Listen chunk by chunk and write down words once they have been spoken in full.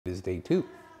is day 2.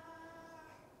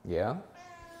 Yeah?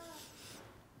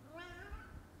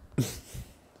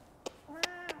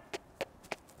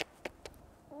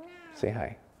 Say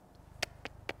hi.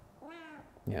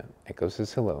 Yeah, Echo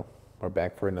says hello. We're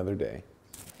back for another day.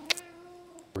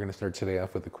 We're gonna start today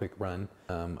off with a quick run.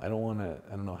 I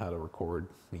don't know how to record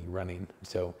me running.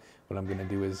 So what I'm gonna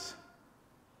do is,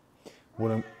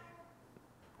 we're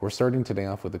starting today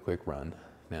off with a quick run.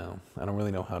 Now, I don't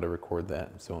really know how to record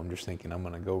that. So I'm just thinking I'm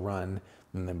gonna go run.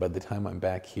 And then by the time I'm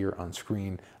back here on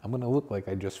screen, I'm gonna look like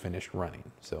I just finished running.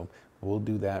 So we'll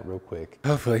do that real quick.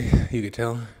 Hopefully you could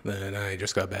tell that I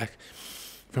just got back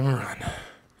from a run.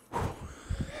 Whew.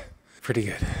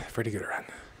 Pretty good run.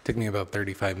 Took me about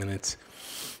 35 minutes.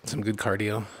 Some good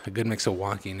cardio, a good mix of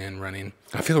walking and running.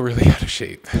 I feel really out of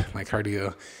shape. My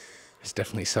cardio has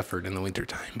definitely suffered in the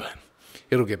wintertime, but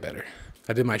it'll get better.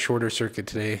 I did my shorter circuit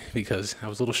today because I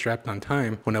was a little strapped on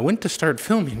time. When I went to start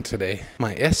filming today,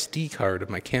 my SD card of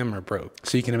my camera broke.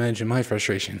 So you can imagine my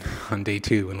frustration on day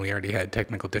 2 when we already had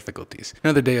technical difficulties.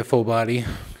 Another day of full body,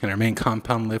 and our main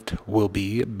compound lift will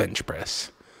be bench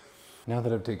press. Now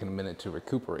that I've taken a minute to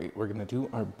recuperate, we're gonna do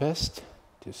our best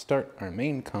to start our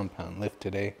main compound lift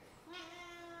today.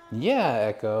 Yeah,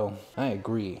 Echo, I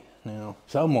agree. Now,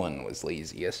 someone was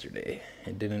lazy yesterday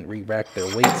and didn't re-rack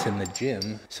their weights in the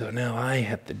gym, so now I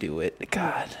have to do it.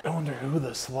 God, I wonder who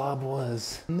the slob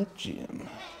was in the gym.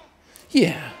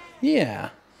 Yeah.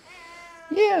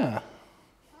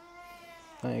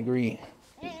 I agree.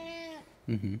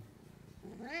 Thank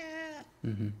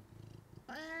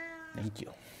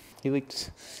you. He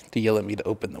likes to yell at me to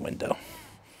open the window.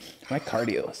 My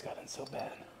cardio has gotten so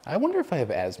bad. I wonder if I have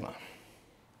asthma.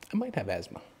 I might have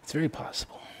asthma. It's very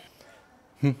possible.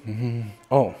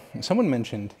 Oh, someone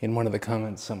mentioned in one of the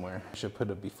comments somewhere, I should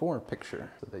put a before picture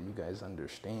so that you guys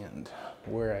understand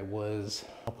where I was.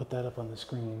 I'll put that up on the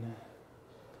screen.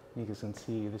 You guys can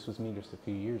see this was me just a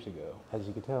few years ago. As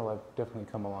you can tell, I've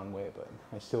definitely come a long way, but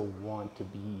I still want to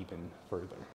be even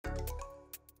further.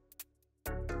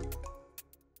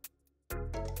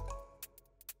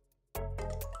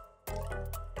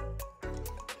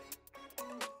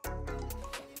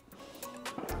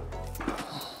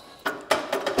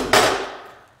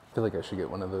 I feel like I should get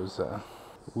one of those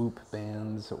Whoop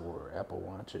bands or Apple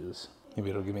Watches. Maybe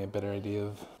it'll give me a better idea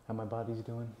of how my body's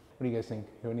doing. What do you guys think?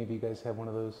 Do any of you guys have one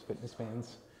of those fitness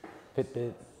bands?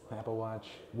 Fitbit, Apple Watch,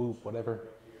 Whoop, whatever.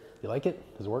 You like it?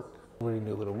 Does it work? We're gonna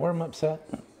do a little warm-up set.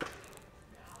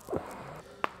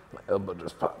 My elbow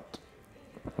just popped.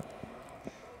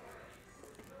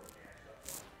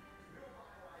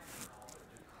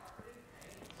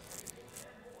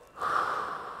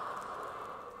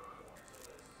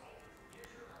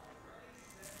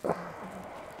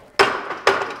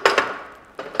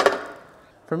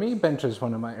 For me, bench is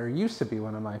used to be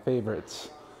one of my favorites.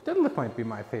 Deadlift might be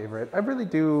my favorite. I really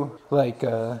do like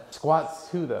squats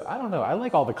too, though. I don't know, I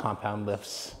like all the compound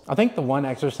lifts. I think the one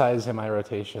exercise in my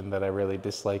rotation that I really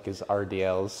dislike is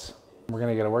RDLs. We're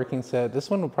gonna get a working set. This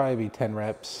one will probably be 10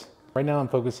 reps. Right now I'm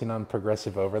focusing on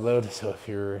progressive overload, so if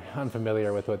you're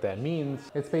unfamiliar with what that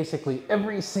means, it's basically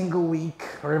every single week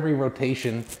or every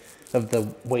rotation of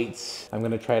the weights, I'm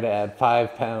gonna try to add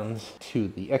 5 pounds to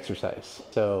the exercise.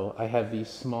 So I have these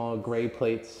small gray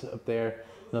plates up there.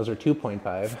 Those are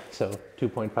 2.5, so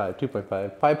 2.5,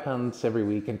 2.5, 5 pounds every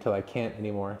week until I can't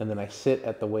anymore. And then I sit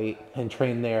at the weight and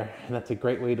train there. And that's a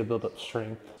great way to build up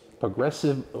strength.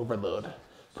 Progressive overload.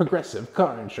 Progressive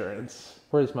car insurance.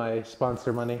 Where's my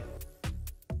sponsor money?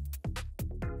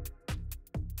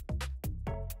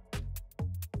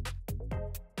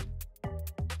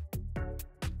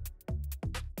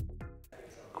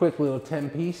 Quick little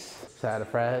 10-piece side of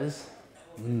fries.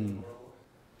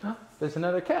 Oh, there's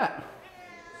another cat.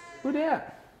 Who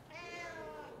that?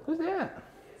 Who's that?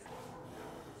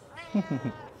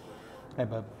 Hey,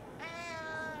 bub.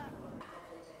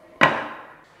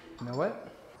 You know what?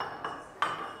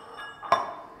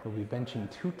 We'll be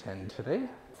benching 210 today.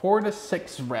 4 to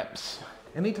 6 reps.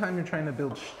 Anytime you're trying to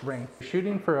build strength,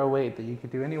 shooting for a weight that you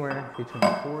could do anywhere between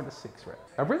 4 to 6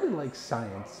 reps. I really like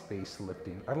science-based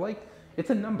lifting. It's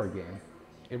a number game.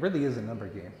 It really is a number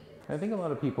game. I think a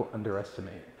lot of people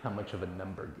underestimate how much of a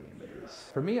number game it is.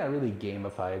 For me, I really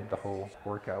gamified the whole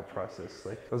workout process.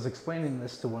 Like, I was explaining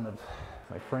this to one of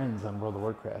my friends on World of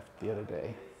Warcraft the other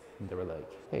day, and they were like,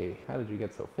 hey, how did you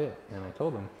get so fit? And I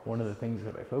told them one of the things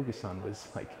that I focused on was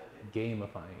like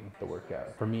gamifying the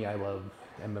workout. For me, I love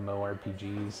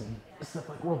MMORPGs and stuff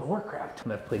like World of Warcraft.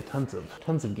 And I've played tons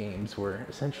of games where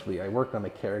essentially I work on a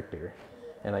character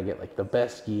and I get like the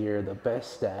best gear, the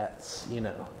best stats, you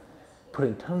know, put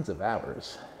in tons of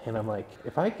hours. And I'm like,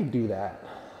 if I could do that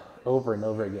over and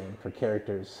over again for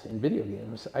characters in video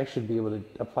games, I should be able to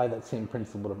apply that same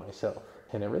principle to myself.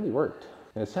 And it really worked.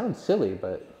 And it sounds silly,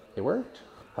 but it worked.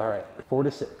 All right, 4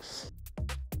 to 6.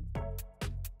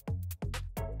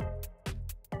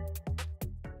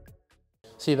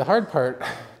 See, the hard part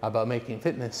about making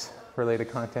fitness related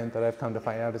content that I've come to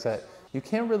find out is that you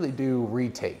can't really do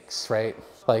retakes, right?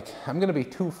 Like, I'm gonna be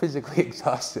too physically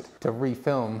exhausted to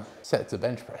refilm sets of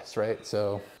bench press, right?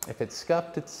 So if it's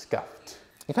scuffed, it's scuffed.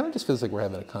 It kind of just feels like we're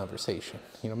having a conversation.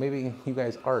 You know, maybe you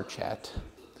guys are chat.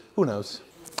 Who knows?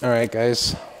 All right,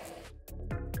 guys.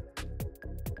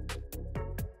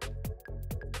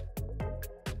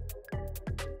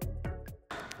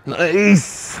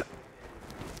 Nice.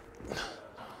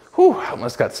 Whew,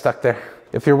 almost got stuck there.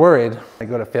 If you're worried, I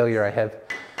go to failure, I have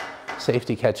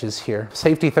safety catches here.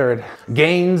 Safety third,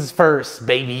 gains first,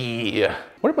 baby.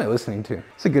 What am I listening to?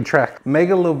 It's a good track.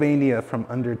 Megalovania from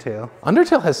Undertale.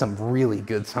 Undertale has some really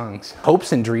good songs.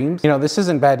 Hopes and Dreams. You know, this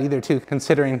isn't bad either too,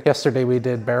 considering yesterday we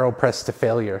did Barrel Press to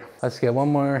Failure. Let's get one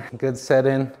more good set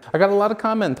in. I got a lot of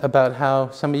comment about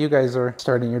how some of you guys are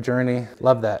starting your journey.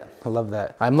 Love that, I love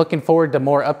that. I'm looking forward to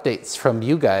more updates from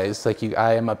you guys, like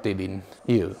I am updating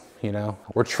you. You know,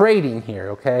 we're trading here,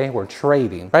 okay? We're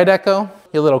trading. Right, Echo?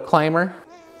 You little climber.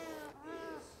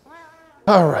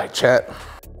 All right, chat.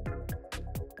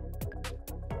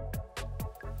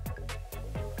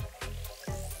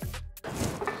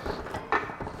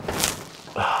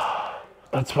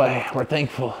 That's why we're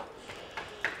thankful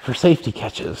for safety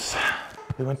catches.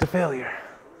 We went to failure.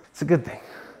 It's a good thing.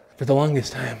 For the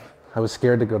longest time, I was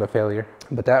scared to go to failure.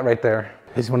 But that right there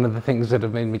is one of the things that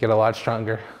have made me get a lot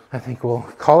stronger. I think we'll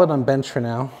call it on bench for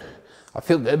now. I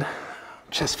feel good.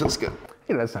 Chest feels good.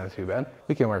 Yeah, that's not too bad.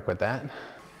 We can work with that.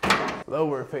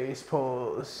 Lower face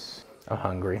pulls. I'm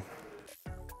hungry.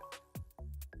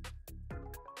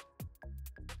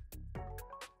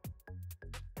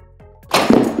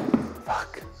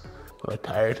 Fuck. I'm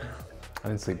tired. I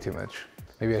didn't sleep too much.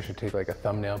 Maybe I should take like a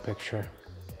thumbnail picture.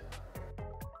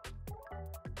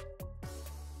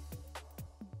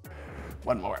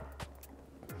 One more.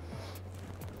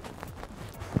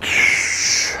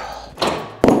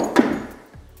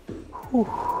 Whew.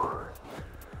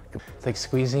 It's like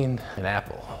squeezing an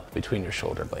apple between your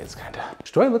shoulder blades, kind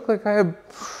of. Do I look like I have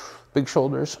big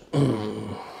shoulders?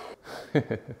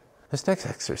 This next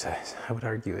exercise, I would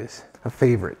argue, is a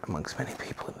favorite amongst many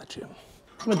people in the gym.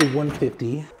 I'm gonna do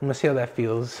 150. I'm gonna see how that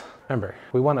feels. Remember,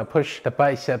 we wanna push the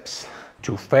biceps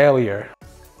to failure.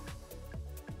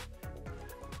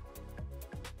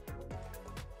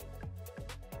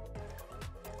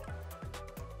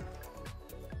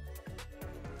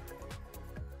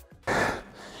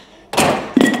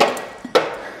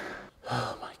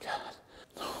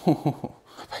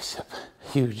 My bicep,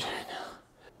 huge right now.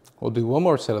 We'll do one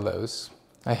more set of those.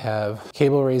 I have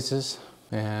cable raises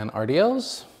and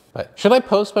RDLs, but should I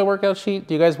post my workout sheet?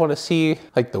 Do you guys want to see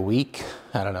like the week?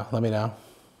 I don't know, let me know.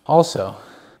 Also,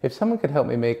 if someone could help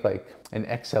me make like an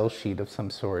Excel sheet of some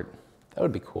sort, that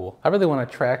would be cool. I really want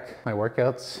to track my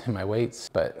workouts and my weights,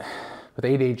 but with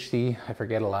ADHD, I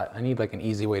forget a lot. I need like an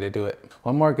easy way to do it.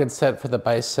 One more good set for the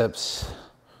biceps.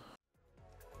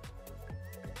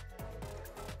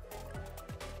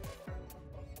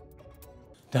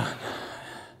 Done.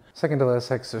 Second to last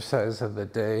exercise of the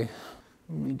day.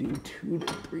 Let me do 2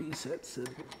 to 3 sets of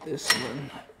this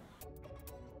one.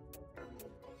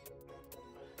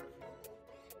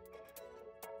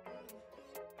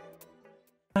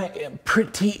 I am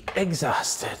pretty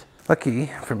exhausted. Lucky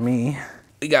for me,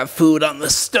 we got food on the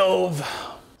stove.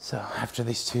 So after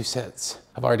these 2 sets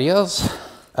of RDLs,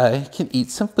 I can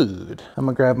eat some food. I'm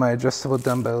gonna grab my adjustable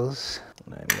dumbbells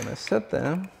and I'm gonna set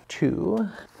them to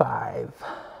 5,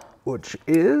 which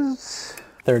is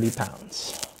 30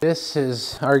 pounds. This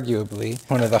is arguably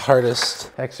one of the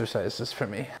hardest exercises for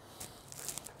me.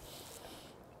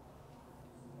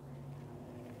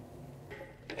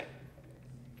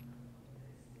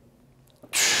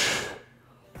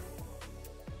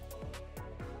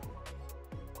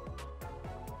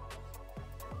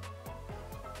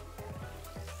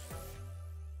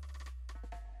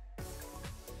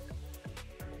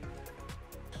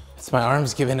 It's my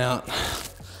arms giving out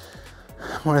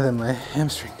more than my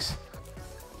hamstrings.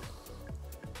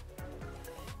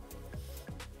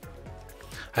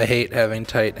 I hate having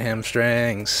tight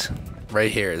hamstrings.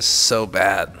 Right here is so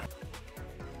bad.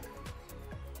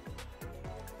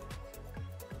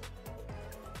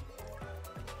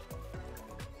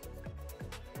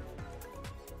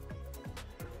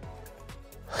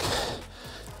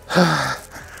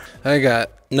 I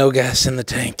got no gas in the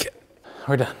tank.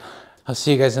 We're done. I'll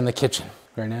see you guys in the kitchen.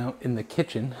 We're now in the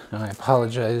kitchen. I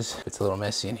apologize if it's a little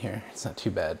messy in here. It's not too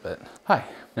bad, but hi.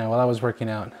 Now, while I was working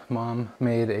out, Mom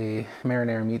made a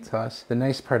marinara meat sauce. The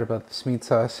nice part about this meat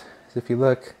sauce is if you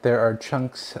look, there are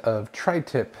chunks of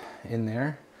tri-tip in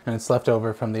there, and it's left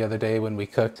over from the other day when we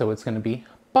cooked, so it's gonna be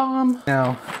bomb.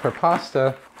 Now, for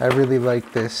pasta, I really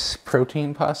like this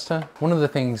protein pasta. One of the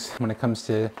things when it comes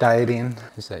to dieting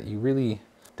is that you really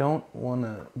don't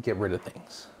wanna get rid of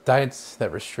things. Diets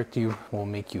that restrict you will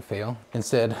make you fail.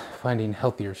 Instead, finding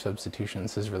healthier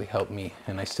substitutions has really helped me,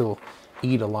 and I still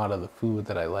eat a lot of the food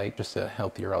that I like, just a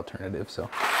healthier alternative. So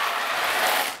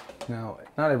now,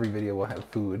 not every video will have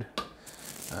food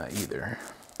either,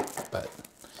 but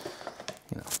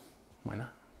you know, why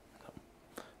not? So,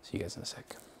 see you guys in a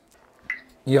sec.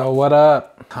 Yo, what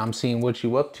up? I'm seeing what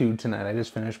you up to tonight. I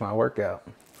just finished my workout.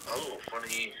 Oh, funny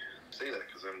you say that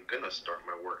because I'm gonna start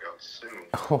my workout soon.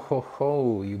 Ho ho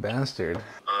ho, you bastard.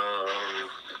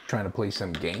 Trying to play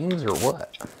some games or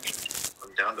what?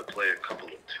 I'm down to play a couple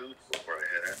of twos before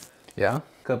I head out. Yeah?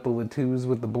 Couple of twos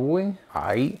with the boy?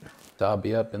 Aight. So I'll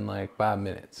be up in like 5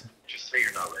 minutes. Just say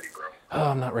you're not ready, bro. Oh,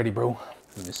 I'm not ready, bro.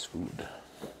 I miss food.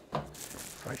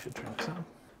 I should drink some.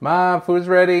 Mom, food's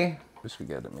ready. Guess we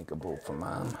gotta make a bowl for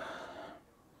Mom.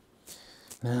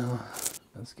 Now,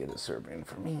 let's get a serving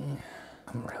for me.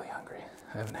 I'm really hungry.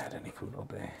 I haven't had any food all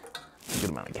day. A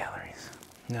good amount of calories.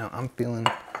 Now, I'm feeling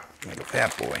like a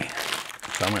fat boy.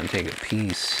 So I'm gonna take a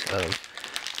piece of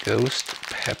Ghost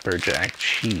Pepper Jack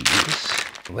cheese,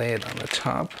 lay it on the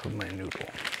top of my noodle.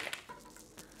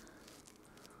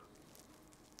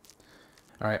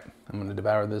 All right, I'm gonna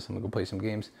devour this. I'm gonna go play some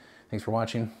games. Thanks for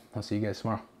watching. I'll see you guys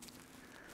tomorrow.